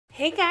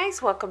Hey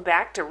guys, welcome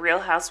back to Real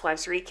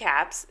Housewives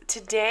Recaps.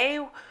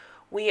 Today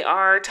we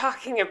are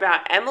talking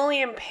about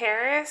Emily in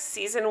Paris,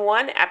 Season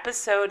 1,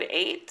 Episode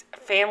 8,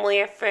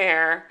 Family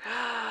Affair.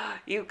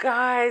 You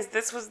guys,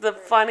 this was the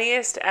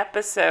funniest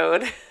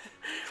episode.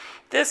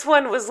 This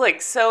one was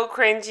like so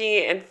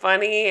cringy and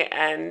funny,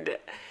 and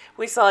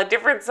we saw a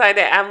different side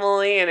of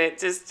Emily, and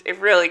it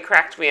really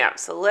cracked me up.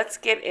 So let's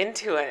get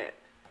into it.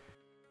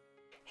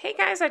 Hey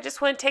guys, I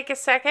just want to take a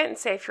second and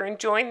say if you're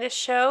enjoying this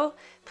show,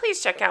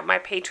 please check out my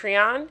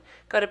Patreon.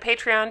 Go to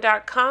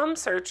patreon.com,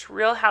 search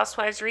Real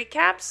Housewives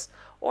Recaps,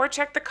 or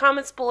check the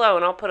comments below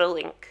and I'll put a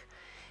link.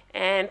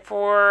 And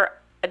for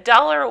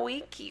 $1 a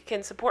week, you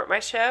can support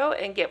my show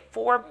and get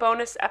 4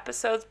 bonus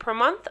episodes per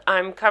month.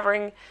 I'm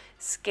covering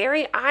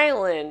Scary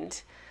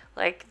Island,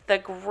 like the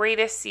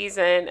greatest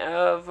season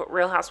of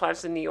Real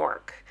Housewives in New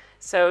York.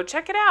 So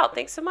check it out.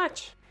 Thanks so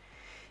much.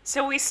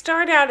 So we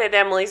start out at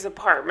Emily's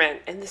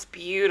apartment and this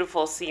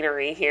beautiful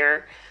scenery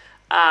here.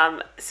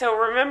 So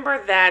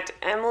remember that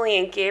Emily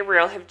and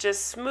Gabriel have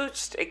just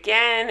smooched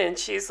again, and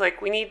she's like,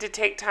 we need to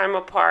take time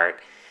apart.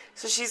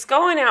 So she's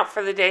going out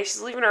for the day.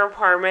 She's leaving her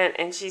apartment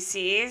and she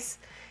sees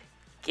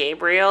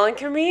Gabriel and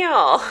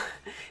Camille.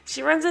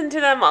 She runs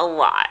into them a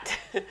lot.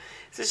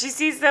 So she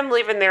sees them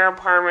leaving their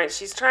apartment.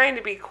 She's trying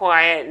to be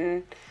quiet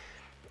and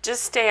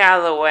just stay out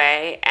of the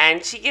way,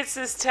 and she gets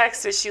this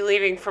text as she's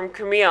leaving from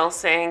Camille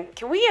saying,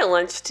 can we eat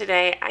lunch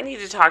today? I need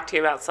to talk to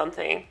you about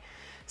something.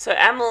 So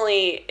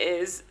Emily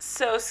is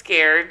so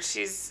scared.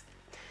 She's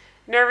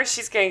nervous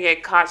she's going to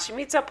get caught. She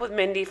meets up with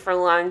Mindy for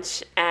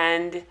lunch,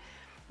 and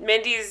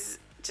Mindy's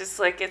just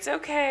like, it's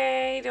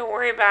okay, don't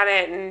worry about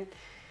it. And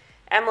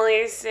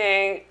Emily's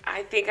saying,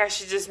 I think I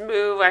should just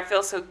move. I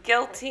feel so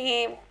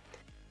guilty.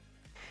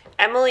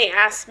 Emily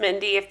asks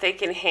Mindy if they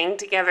can hang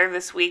together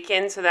this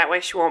weekend so that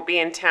way she won't be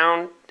in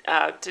town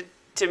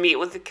to meet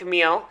with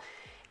Camille.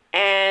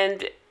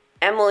 And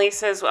Emily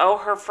says, oh,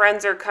 her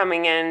friends are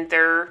coming in.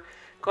 They're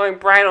going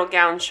bridal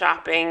gown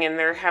shopping, and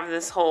they're having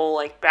this whole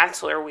like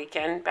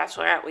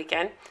bachelorette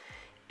weekend.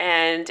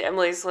 And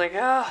Emily's like,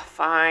 oh,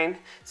 fine.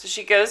 So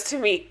she goes to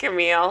meet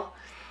Camille,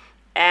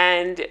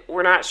 and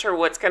we're not sure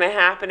what's going to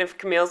happen, if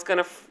Camille's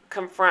going to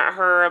confront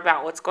her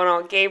about what's going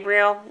on with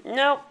Gabriel.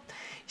 Nope.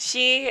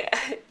 She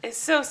is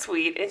so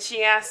sweet, and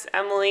she asks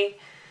Emily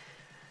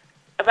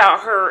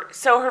about her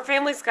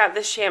family's got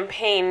this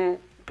champagne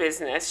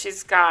business.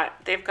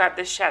 They've got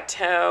this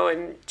chateau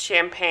and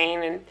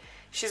champagne, and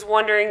she's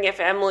wondering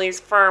if Emily's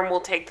firm will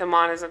take them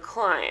on as a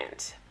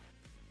client.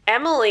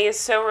 Emily is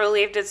so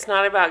relieved it's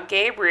not about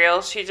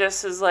Gabriel. She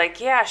just is like,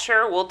 yeah,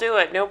 sure, we'll do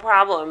it, no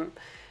problem.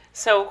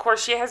 So, of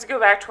course, she has to go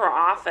back to her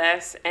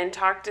office and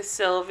talk to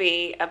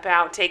Sylvie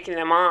about taking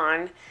them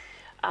on.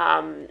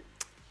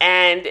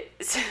 And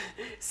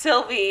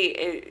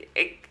Sylvie,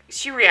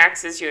 she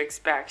reacts as you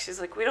expect.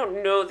 She's like, we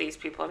don't know these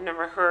people. I've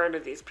never heard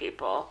of these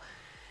people.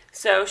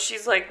 So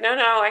she's like, no,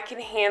 I can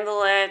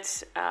handle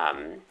it.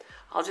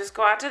 I'll just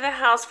go out to the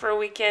house for a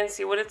weekend,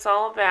 see what it's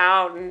all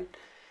about. And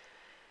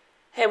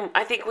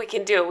I think we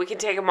can do it. We can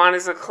take him on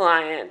as a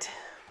client.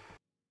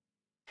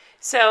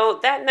 So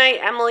that night,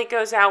 Emily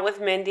goes out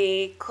with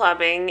Mindy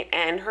clubbing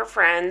and her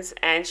friends,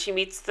 and she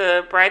meets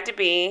the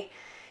bride-to-be,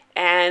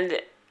 and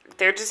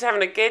they're just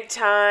having a good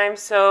time,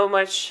 so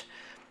much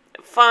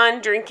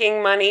fun,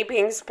 drinking, money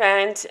being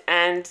spent,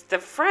 and the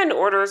friend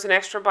orders an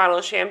extra bottle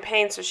of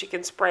champagne so she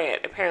can spray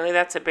it. Apparently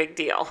that's a big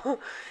deal.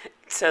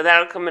 So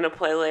that'll come into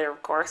play later,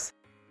 of course.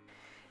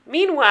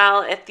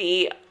 Meanwhile, at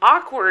the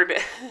awkward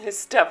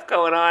stuff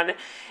going on,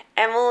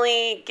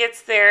 Emily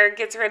gets there,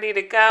 gets ready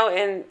to go,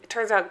 and it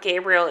turns out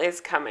Gabriel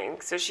is coming.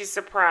 So she's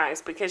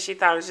surprised because she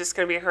thought it was just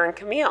going to be her and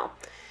Camille.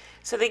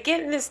 So they get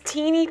in this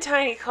teeny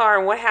tiny car,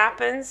 and what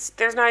happens?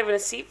 There's not even a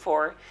seat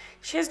for her.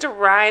 She has to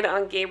ride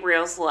on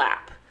Gabriel's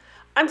lap.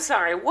 I'm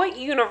sorry, what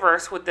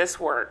universe would this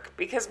work?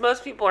 Because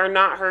most people are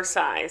not her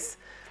size.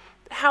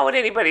 How would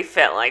anybody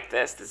fit like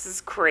this? This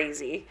is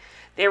crazy.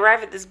 They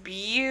arrive at this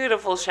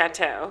beautiful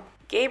chateau.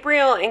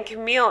 Gabriel and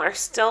Camille are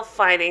still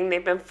fighting.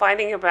 They've been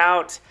fighting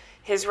about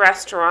his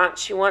restaurant.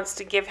 She wants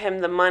to give him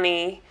the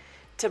money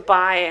to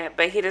buy it,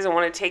 but he doesn't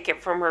want to take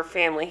it from her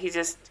family.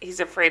 He's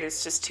afraid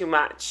it's just too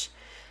much.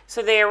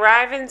 So they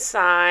arrive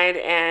inside,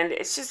 and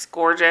it's just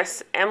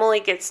gorgeous. Emily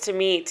gets to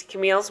meet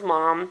Camille's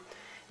mom,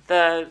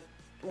 the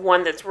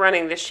one that's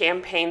running the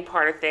champagne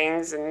part of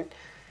things, and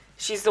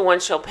she's the one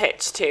she'll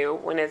pitch to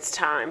when it's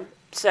time.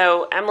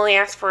 So Emily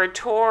asks for a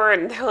tour,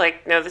 and they're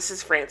like, no, this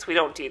is France. We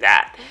don't do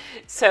that.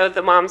 So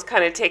the mom's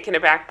kind of taken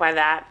aback by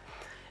that.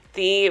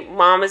 The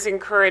mom has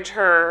encouraged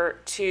her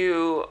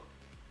to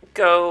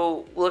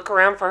go look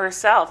around for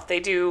herself. They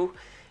do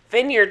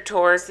vineyard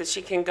tours that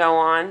she can go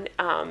on,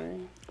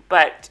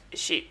 but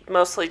she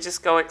mostly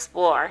just go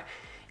explore.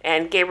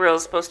 And Gabriel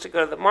is supposed to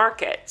go to the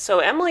market. So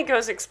Emily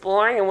goes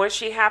exploring, and what does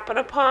she happen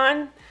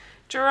upon?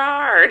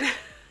 Gerard.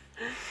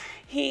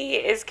 He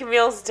is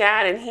Camille's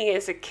dad, and he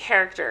is a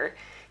character.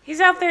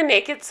 He's out there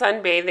naked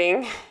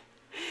sunbathing.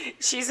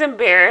 She's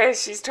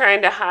embarrassed. She's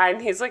trying to hide,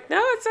 and he's like,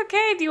 no, it's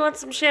okay. Do you want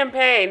some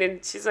champagne?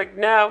 And she's like,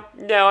 no,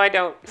 I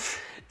don't.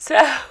 So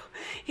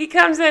He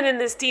comes in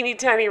this teeny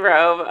tiny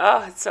robe.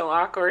 Oh, it's so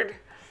awkward.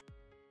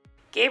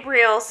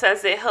 Gabriel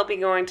says that he'll be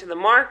going to the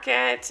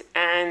market,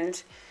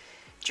 and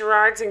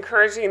Gerard's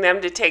encouraging them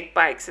to take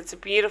bikes. It's a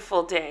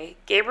beautiful day.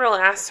 Gabriel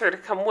asks her to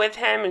come with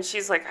him, and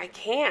she's like, I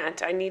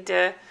can't. I need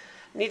to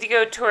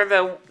go tour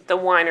the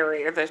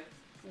winery, or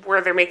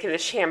where they're making the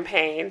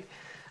champagne.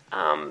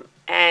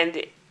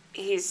 And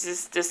he's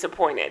just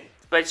disappointed.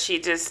 But she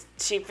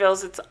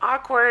feels it's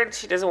awkward.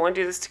 She doesn't want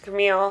to do this to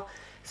Camille,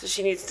 so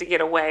she needs to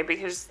get away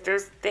because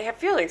they have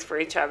feelings for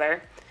each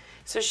other.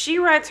 So she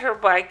rides her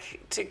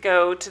bike to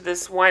go to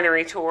this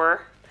winery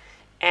tour.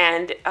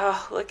 And,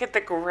 oh, look at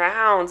the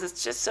grounds.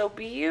 It's just so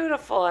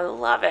beautiful. I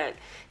love it.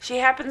 She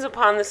happens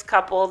upon this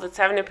couple that's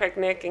having a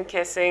picnic and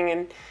kissing,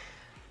 and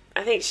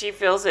I think she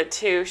feels it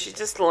too. She's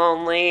just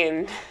lonely,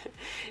 and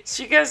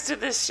she goes to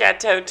this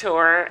chateau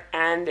tour,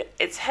 and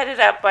it's headed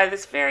up by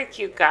this very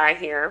cute guy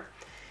here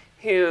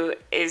who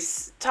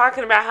is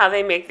talking about how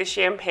they make the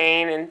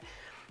champagne and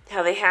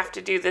how they have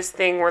to do this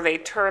thing where they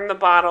turn the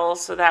bottle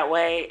so that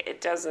way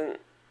it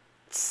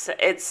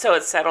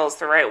settles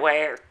the right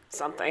way or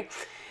something.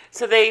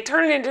 So they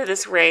turn it into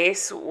this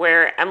race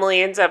where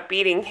Emily ends up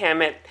beating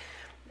him at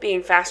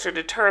being faster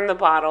to turn the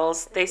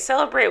bottles. They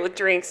celebrate with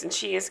drinks, and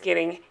she is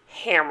getting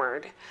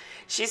hammered.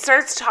 She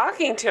starts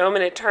talking to him,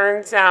 and it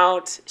turns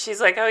out she's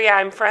like, oh yeah,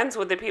 I'm friends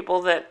with the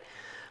people that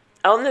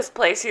own this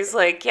place. He's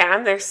like, yeah,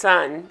 I'm their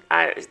son.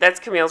 That's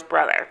Camille's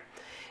brother.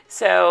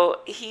 So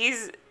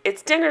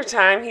it's dinner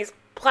time. He's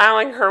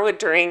plowing her with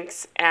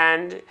drinks,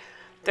 and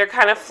they're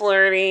kind of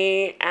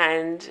flirty,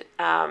 and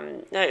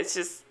it's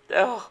just,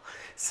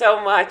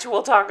 so much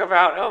we'll talk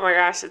about. Oh my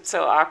gosh, it's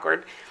so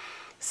awkward.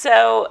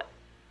 So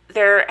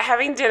they're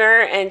having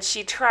dinner, and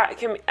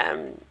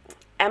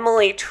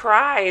Emily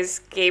tries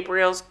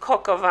Gabriel's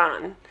coq au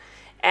vin,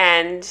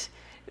 and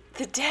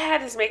the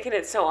dad is making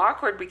it so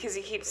awkward because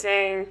he keeps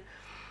saying,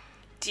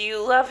 do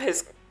you love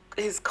his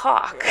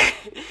cock?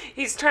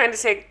 He's trying to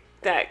say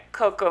that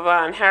coq au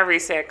vin, however you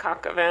say it,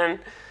 coq au vin.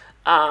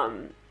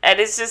 And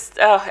it's just,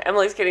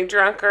 Emily's getting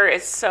drunker.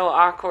 It's so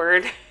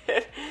awkward.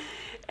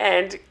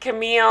 And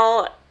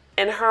Camille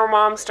and her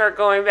mom start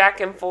going back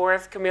and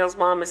forth. Camille's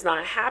mom is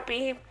not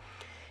happy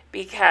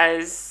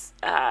because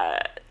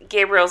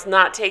Gabriel's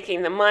not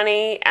taking the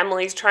money.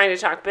 Emily's trying to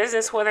talk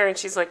business with her, and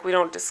she's like, we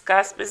don't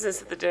discuss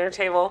business at the dinner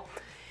table.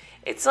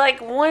 It's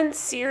like one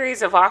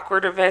series of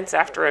awkward events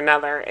after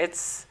another.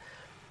 It's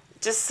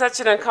just such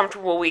an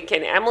uncomfortable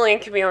weekend. Emily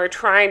and Camille are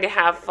trying to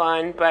have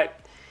fun, but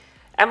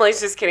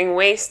Emily's just getting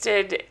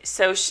wasted.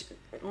 So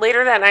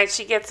later that night,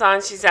 she gets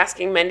on. She's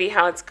asking Mindy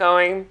how it's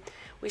going.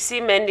 We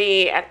see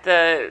Mindy at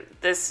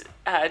this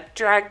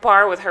drag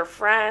bar with her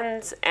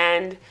friends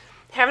and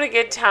having a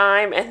good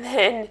time. And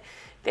then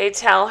they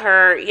tell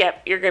her,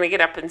 yep, you're going to get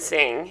up and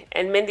sing.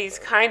 And Mindy's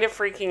kind of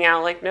freaking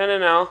out, like,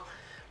 no,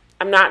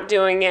 I'm not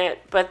doing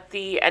it. But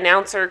the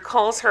announcer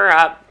calls her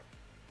up,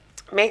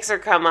 makes her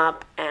come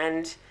up,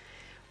 and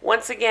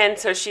once again,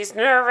 so she's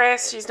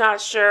nervous, she's not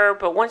sure,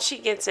 but once she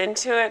gets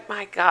into it,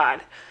 my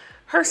God,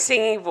 her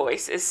singing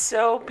voice is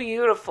so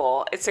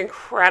beautiful. It's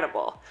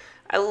incredible.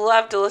 I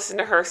love to listen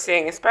to her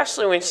sing,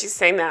 especially when she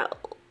sang that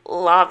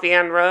La Vie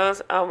en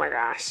Rose. Oh my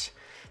gosh,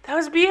 that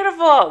was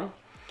beautiful.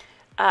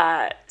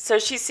 So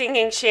she's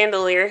singing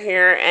Chandelier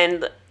here,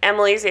 and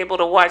Emily's able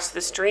to watch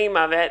the stream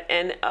of it,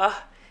 and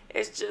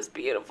it's just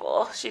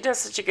beautiful. She does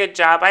such a good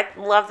job. I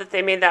love that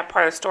they made that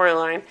part of the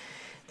storyline.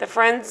 The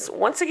friends,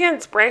 once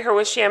again, spray her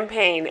with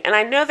champagne. And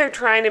I know they're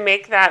trying to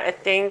make that a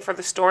thing for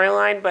the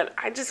storyline, but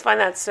I just find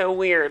that so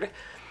weird.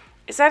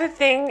 Is that a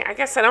thing? I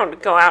guess I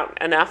don't go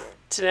out enough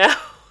to know.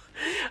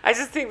 I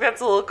just think that's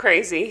a little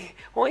crazy.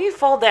 Won't you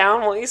fall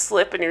down? Won't you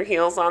slip in your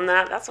heels on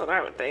that? That's what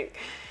I would think.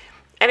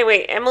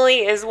 Anyway,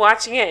 Emily is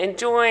watching it,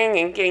 enjoying,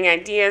 and getting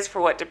ideas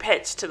for what to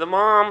pitch to the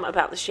mom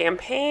about the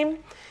champagne.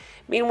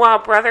 Meanwhile,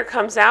 brother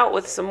comes out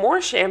with some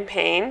more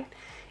champagne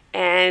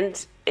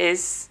and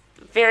is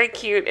very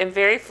cute and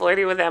very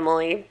flirty with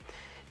Emily.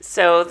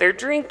 So they're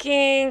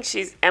drinking.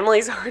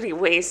 Emily's already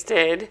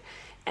wasted,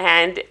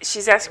 and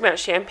she's asking about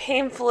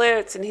champagne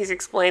flutes, and he's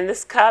explained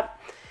this cup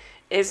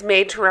is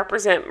made to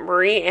represent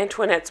Marie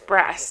Antoinette's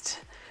breast.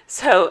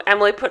 So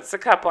Emily puts the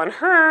cup on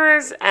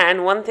hers,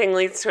 and one thing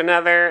leads to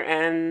another,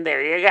 and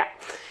there you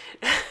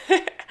go.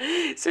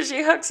 So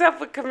she hooks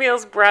up with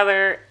Camille's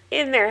brother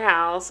in their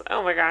house.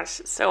 Oh my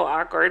gosh, so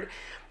awkward.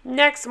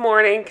 Next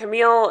morning,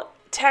 Camille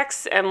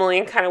texts Emily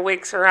and kind of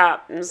wakes her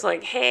up and is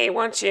like, hey,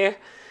 why don't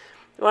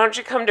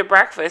you come to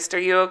breakfast? Are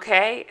you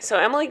okay? So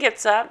Emily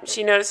gets up.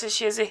 She notices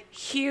she has a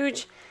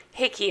huge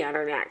hickey on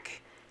her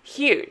neck.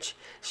 Huge.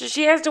 So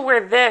she has to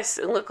wear this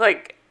and look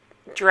like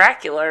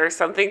Dracula or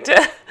something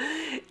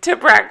to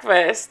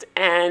breakfast.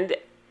 And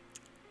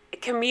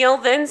Camille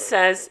then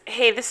says,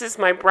 hey, this is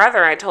my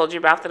brother I told you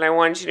about that I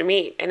wanted you to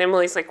meet. And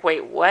Emily's like,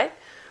 wait, what?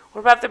 What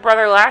about the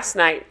brother last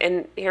night?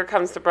 And here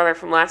comes the brother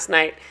from last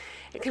night.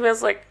 And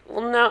Camille's like,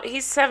 well, no,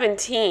 he's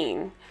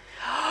 17.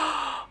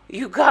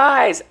 You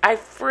guys, I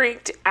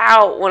freaked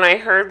out when I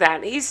heard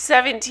that. He's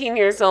 17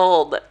 years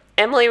old.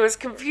 Emily was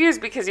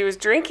confused because he was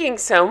drinking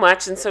so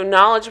much and so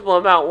knowledgeable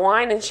about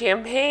wine and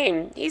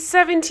champagne. He's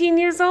 17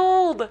 years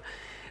old.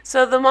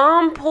 So the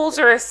mom pulls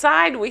her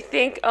aside. We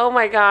think, oh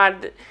my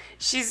God,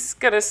 she's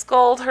going to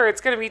scold her.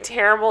 It's going to be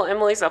terrible.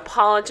 Emily's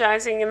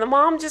apologizing. And the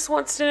mom just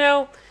wants to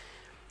know,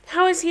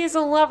 how is he as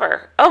a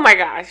lover? Oh my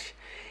gosh.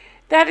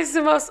 That is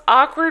the most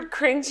awkward,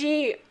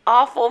 cringy,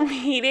 awful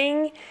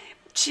meeting.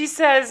 She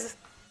says,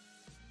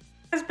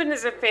 my husband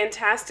is a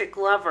fantastic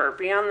lover.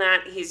 Beyond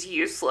that, he's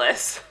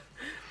useless.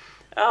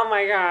 Oh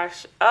my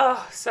gosh.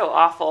 Oh, so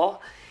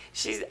awful.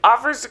 She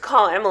offers to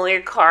call Emily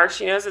a car.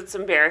 She knows it's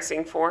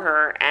embarrassing for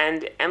her.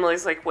 And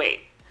Emily's like,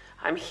 wait,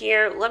 I'm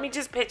here. Let me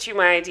just pitch you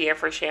my idea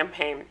for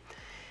champagne.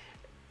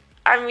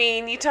 I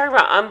mean, you talk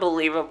about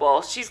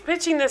unbelievable. She's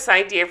pitching this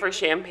idea for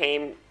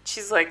champagne.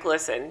 She's like,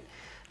 listen,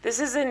 this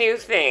is a new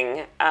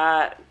thing.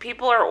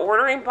 People are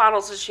ordering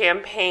bottles of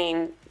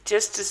champagne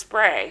just to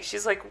spray.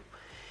 She's like,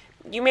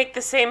 you make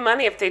the same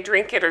money if they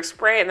drink it or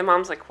spray it. And the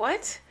mom's like,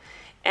 what?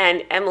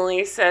 And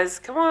Emily says,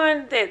 come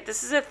on,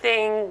 this is a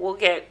thing. We'll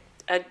get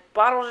a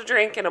bottle to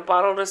drink and a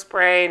bottle to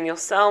spray, and you'll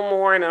sell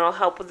more, and it'll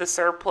help with the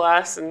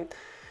surplus. And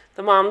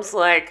the mom's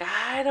like,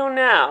 I don't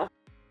know.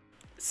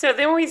 So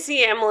then we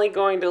see Emily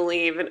going to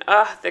leave, and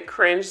the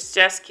cringe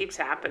just keeps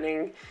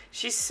happening.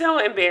 She's so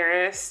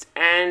embarrassed,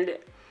 and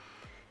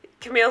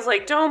Camille's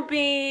like, don't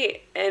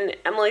be. And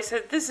Emily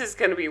said, this is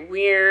going to be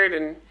weird.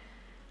 And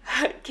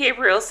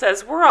Gabriel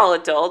says, we're all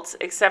adults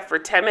except for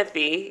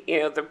Timothy,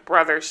 the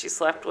brother she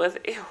slept with.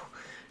 Ew,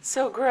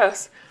 so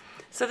gross.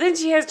 So then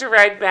she has to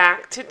ride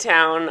back to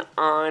town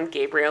on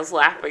Gabriel's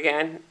lap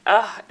again.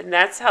 And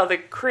that's how the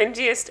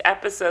cringiest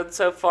episode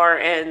so far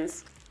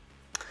ends.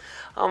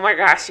 Oh my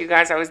gosh, you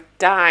guys, I was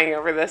dying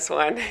over this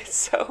one. It's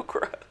so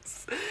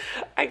gross.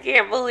 I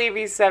can't believe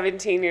he's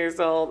 17 years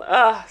old.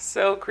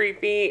 So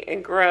creepy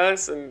and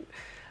gross and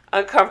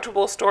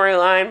uncomfortable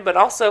storyline, but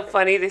also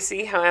funny to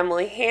see how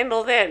Emily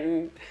handled it.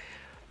 And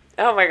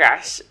oh my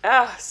gosh,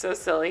 so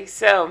silly.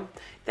 So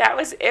that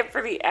was it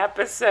for the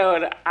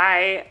episode.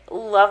 I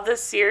love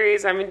this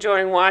series. I'm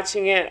enjoying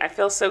watching it. I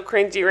feel so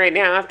cringy right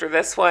now after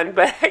this one,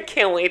 but I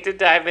can't wait to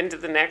dive into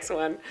the next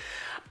one.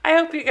 I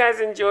hope you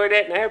guys enjoyed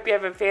it, and I hope you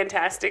have a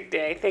fantastic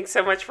day. Thanks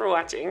so much for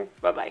watching.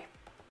 Bye-bye.